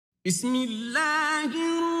بسم الله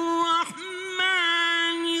الرحمن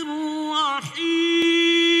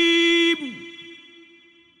الرحيم.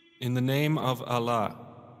 In the name of Allah,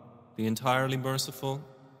 the entirely merciful,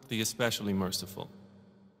 the especially merciful.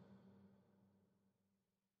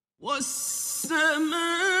 والسماء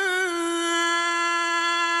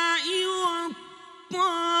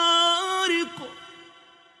والطارق.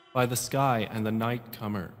 By the sky and the night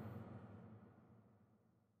comer.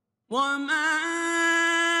 وما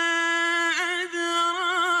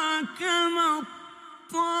أدراك ما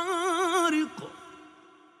الطارق.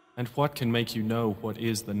 And what can make you know what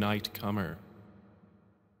is the night comer?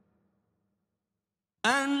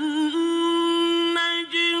 النجم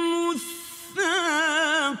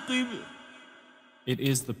الثاقب. It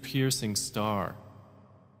is the piercing star.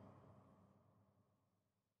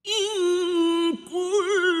 إن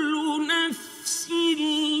كل نفس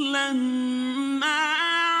لما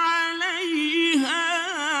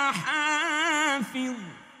عليها حافظ.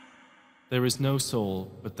 There is no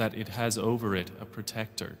soul but that it has over it a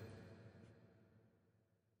protector.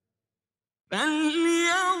 فلينظر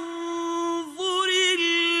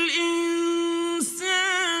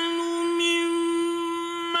الإنسان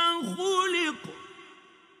مما خلق.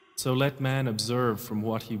 So let man observe from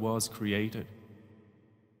what he was created.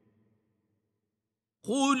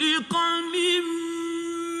 خلق من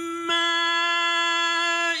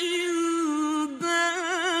ماء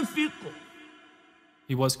دافق.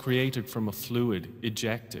 He was created from a fluid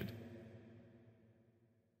ejected.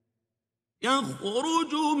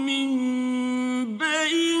 يخرج من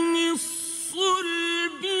بين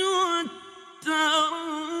الصلب والترائب.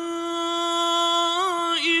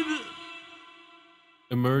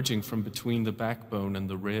 Emerging from between the backbone and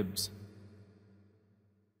the ribs.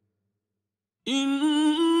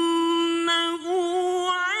 إنه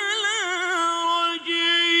على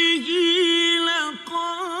رجعه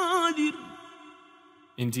لقادر.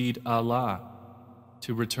 Indeed, Allah,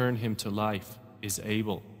 to return him to life, is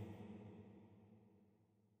able.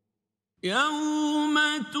 يوم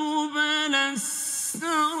تبلى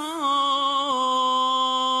السرائر.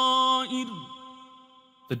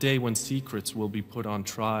 The day when secrets will be put on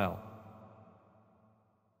trial.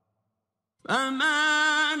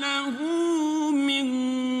 فما له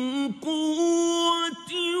من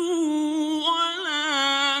قوة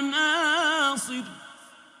ولا ناصر.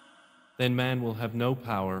 Then man will have no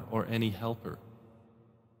power or any helper.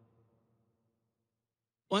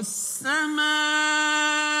 والسماء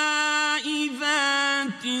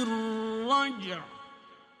ذات الرجع.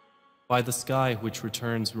 By the sky which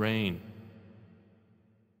returns rain.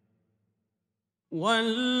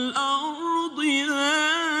 والأرض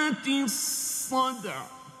ذات الصدع.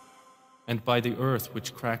 And by the earth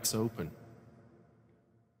which cracks open.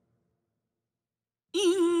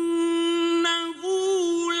 إنه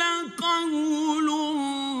لقول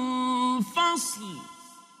فصل.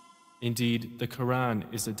 Indeed, the Quran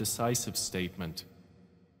is a decisive statement.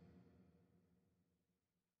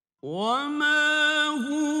 وما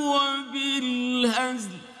هو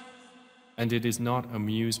بالهزل. And it is not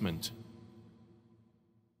amusement.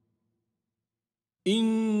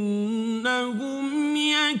 إنهم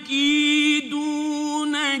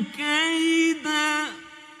يكيدون كيدا.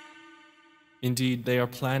 Indeed, they are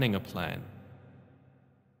planning a plan.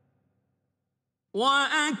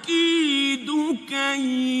 وأكيد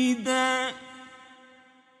كيدا.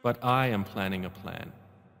 But I am planning a plan.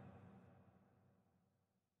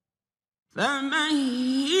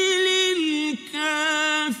 فمهل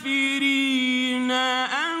الكافرين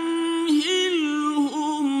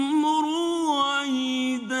أمهلهم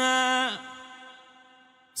رويدا.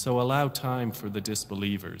 So allow time for the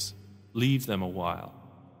disbelievers. Leave them a while.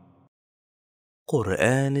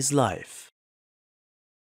 Quran is life.